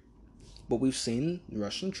 But we've seen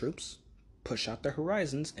Russian troops push out their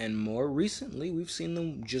horizons, and more recently, we've seen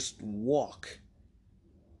them just walk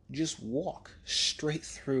straight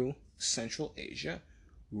through Central Asia,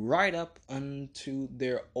 right up onto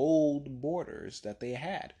their old borders that they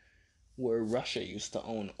had, where Russia used to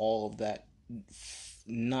own all of that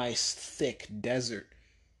nice, thick desert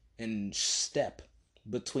and steppe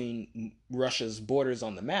between Russia's borders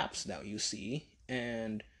on the maps now you see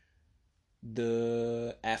and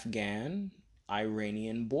the Afghan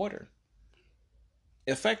Iranian border.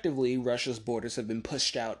 Effectively, Russia's borders have been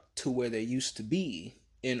pushed out to where they used to be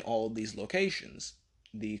in all of these locations,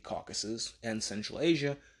 the Caucasus and Central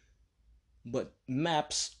Asia, but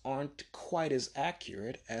maps aren't quite as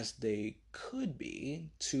accurate as they could be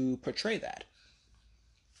to portray that.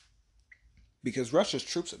 Because Russia's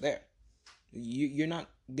troops are there. You're not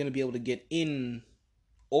going to be able to get in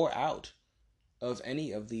or out of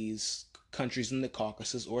any of these countries in the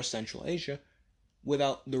Caucasus or Central Asia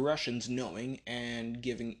without the Russians knowing and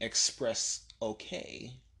giving express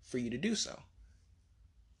okay for you to do so.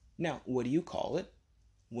 Now, what do you call it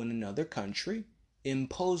when another country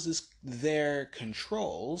imposes their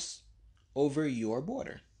controls over your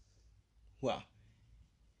border? Well,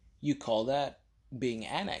 you call that being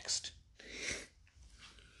annexed.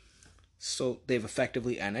 So they've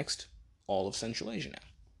effectively annexed all of Central Asia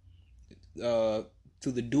now.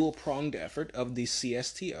 Through the dual-pronged effort of the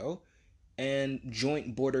CSTO and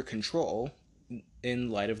joint border control in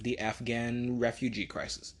light of the Afghan refugee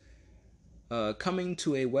crisis. Coming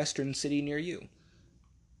to a western city near you.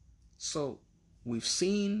 So we've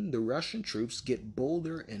seen the Russian troops get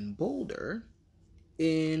bolder and bolder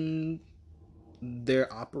in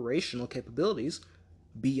their operational capabilities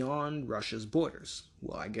beyond Russia's borders.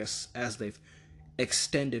 Well, I guess as they've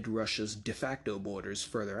extended Russia's de facto borders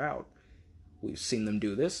further out, we've seen them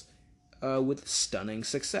do this with stunning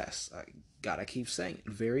success. I gotta keep saying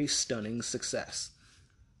it. Very stunning success.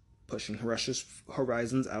 Pushing Russia's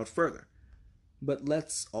horizons out further. But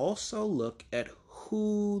let's also look at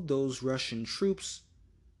who those Russian troops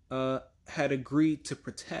had agreed to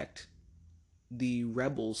protect the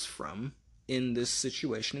rebels from in this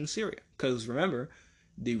situation in Syria. Because remember,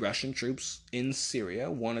 the Russian troops in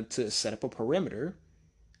Syria wanted to set up a perimeter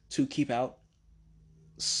to keep out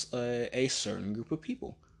a certain group of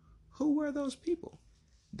people. Who were those people?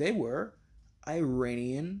 They were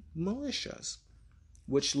Iranian militias,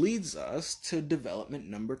 which leads us to development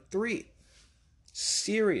number 3.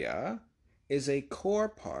 Syria is a core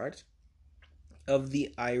part of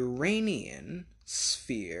the Iranian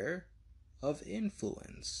sphere of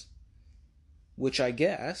influence, which I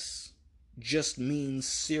guess just means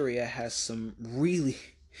Syria has some really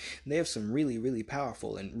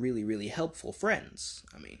powerful and really helpful friends.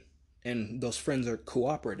 And those friends are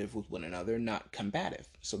cooperative with one another, not combative.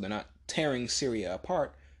 So they're not tearing Syria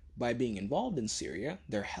apart by being involved in Syria,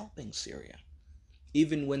 they're helping Syria.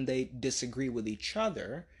 Even when they disagree with each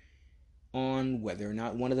other on whether or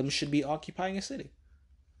not one of them should be occupying a city.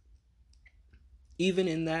 Even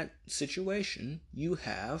in that situation, you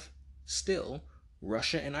have still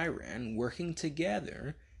Russia and Iran working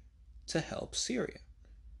together to help Syria.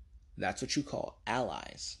 That's what you call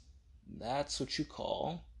allies. That's what you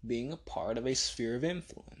call being a part of a sphere of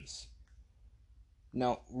influence.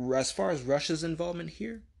 Now, as far as Russia's involvement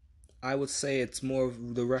here, I would say it's more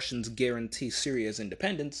of the Russians guarantee Syria's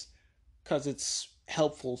independence because it's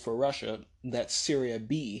helpful for Russia that Syria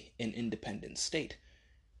be an independent state.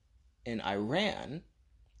 And Iran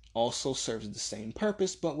also serves the same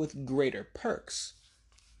purpose, but with greater perks.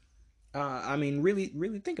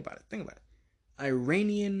 Really think about it.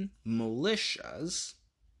 Iranian militias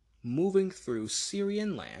moving through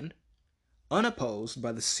Syrian land, unopposed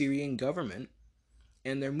by the Syrian government,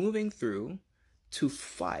 and they're moving through to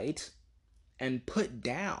fight and put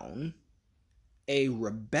down a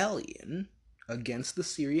rebellion against the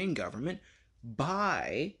Syrian government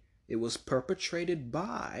it was perpetrated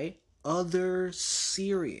by other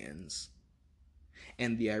Syrians.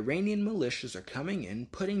 And the Iranian militias are coming in,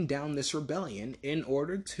 putting down this rebellion in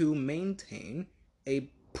order to maintain a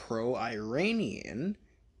pro-Iranian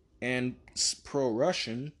and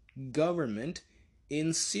pro-Russian government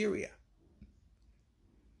in Syria.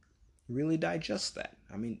 Really digest that.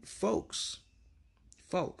 I mean, folks,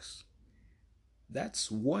 that's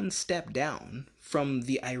one step down from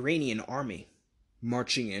the Iranian army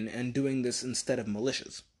marching in and doing this instead of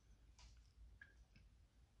militias.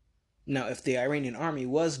 Now, if the Iranian army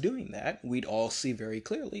was doing that, we'd all see very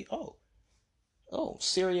clearly,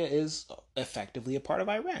 Syria is effectively a part of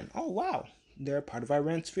Iran. Oh, wow. They're a part of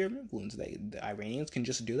Iran's sphere of influence. The Iranians can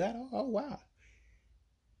just do that. Oh, wow.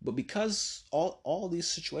 But because all these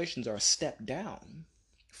situations are a step down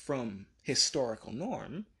from historical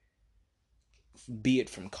norm, be it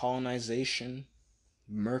from colonization,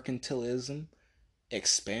 mercantilism,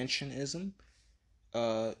 expansionism,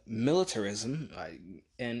 militarism,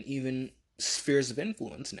 and even spheres of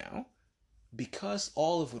influence now, because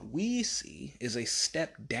all of what we see is a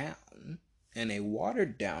step down and a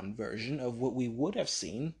watered down version of what we would have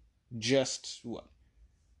seen just,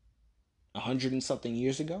 100 and something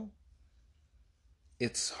years ago,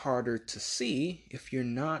 it's harder to see if you're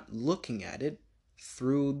not looking at it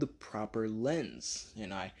through the proper lens.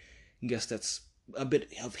 And I guess that's a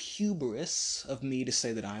bit of hubris of me to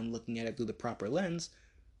say that I'm looking at it through the proper lens,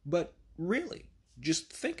 but really,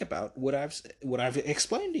 just think about what I've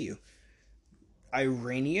explained to you.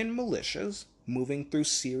 Iranian militias moving through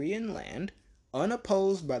Syrian land,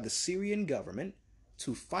 unopposed by the Syrian government,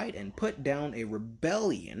 to fight and put down a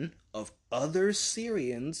rebellion of other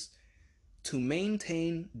Syrians to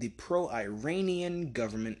maintain the pro-Iranian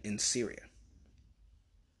government in Syria.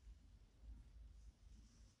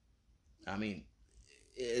 I mean,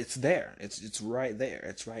 it's there. It's right there.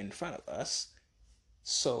 It's right in front of us.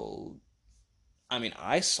 So, I mean,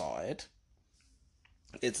 I saw it.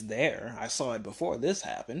 It's there. I saw it before this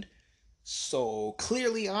happened. So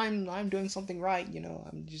clearly I'm doing something right,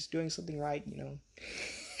 I'm just doing something right,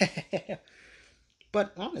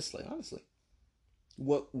 But honestly,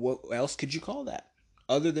 what else could you call that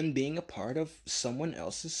other than being a part of someone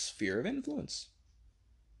else's sphere of influence?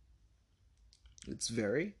 It's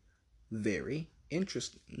very, very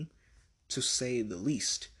interesting, to say the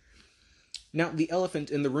least. Now, the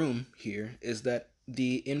elephant in the room here is that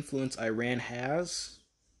the influence Iran has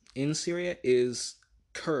in Syria is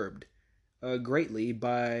curbed greatly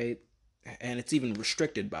by, and it's even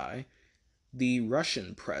restricted by, the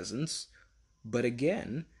Russian presence. But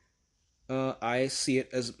again, I see it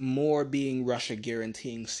as more being Russia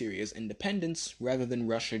guaranteeing Syria's independence rather than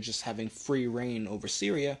Russia just having free reign over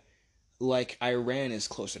Syria, like Iran is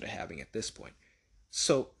closer to having at this point.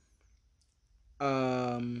 So,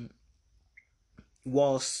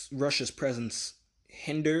 whilst Russia's presence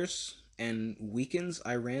hinders and weakens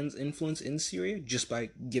Iran's influence in Syria just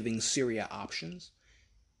by giving Syria options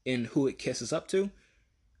in who it kisses up to,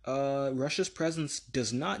 Russia's presence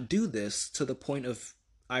does not do this to the point of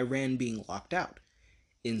Iran being locked out.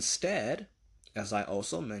 Instead, as I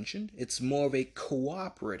also mentioned, it's more of a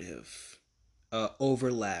cooperative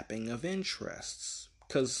overlapping of interests,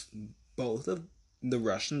 because both of the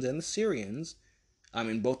Russians and the Syrians,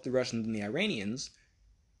 both the Russians and the Iranians,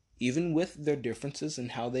 even with their differences in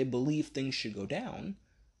how they believe things should go down,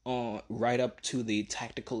 right up to the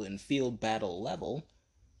tactical and field battle level,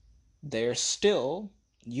 they're still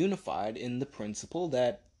unified in the principle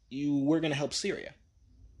that we're going to help Syria.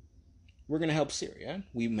 We're going to help Syria.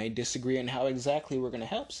 We may disagree on how exactly we're going to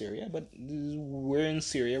help Syria, but we're in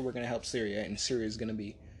Syria, we're going to help Syria, and Syria is going to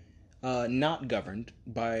be not governed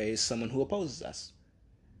by someone who opposes us.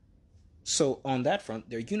 So on that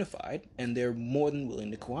front, they're unified, and they're more than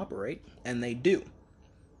willing to cooperate, and they do.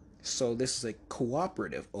 So this is a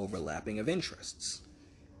cooperative overlapping of interests.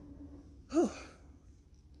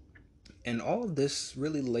 And all of this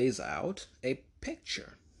really lays out a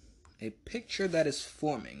picture that is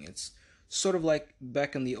forming. It's sort of like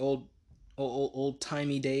back in the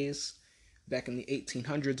old-timey days, back in the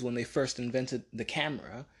 1800s when they first invented the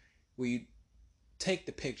camera, where you take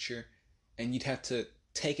the picture and you'd have to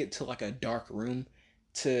take it to like a dark room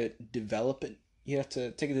to develop it. You have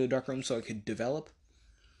to take it to a dark room so it could develop.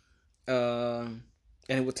 And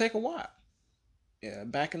it would take a while. Yeah,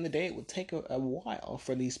 back in the day, it would take a while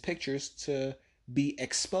for these pictures to be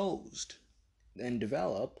exposed and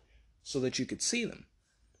develop so that you could see them.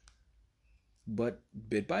 But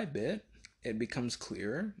bit by bit, it becomes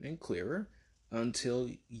clearer and clearer until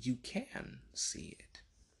you can see it.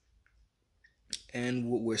 And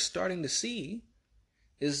what we're starting to see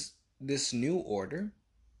is this new order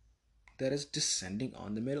that is descending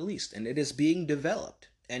on the Middle East. And it is being developed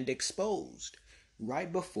and exposed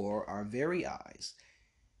right before our very eyes.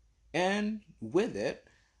 And with it,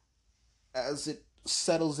 as it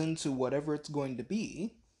settles into whatever it's going to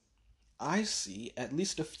be, I see at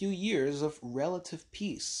least a few years of relative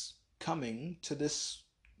peace coming to this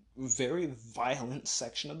very violent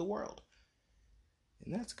section of the world.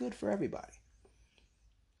 And that's good for everybody.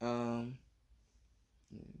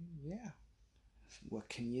 Yeah. What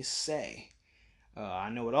can you say? I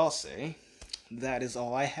know what I'll say. That is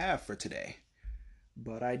all I have for today.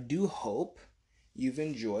 But I do hope you've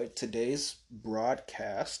enjoyed today's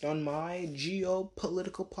broadcast on my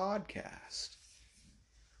geopolitical podcast.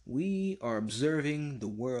 We are observing the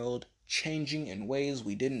world changing in ways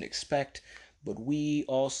we didn't expect, but we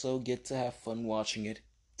also get to have fun watching it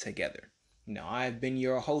together. Now, I've been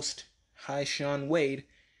your host, Sean Wade,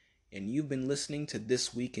 and you've been listening to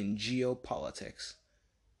This Week in Geopolitics.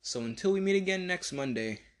 So until we meet again next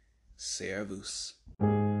Monday, servus.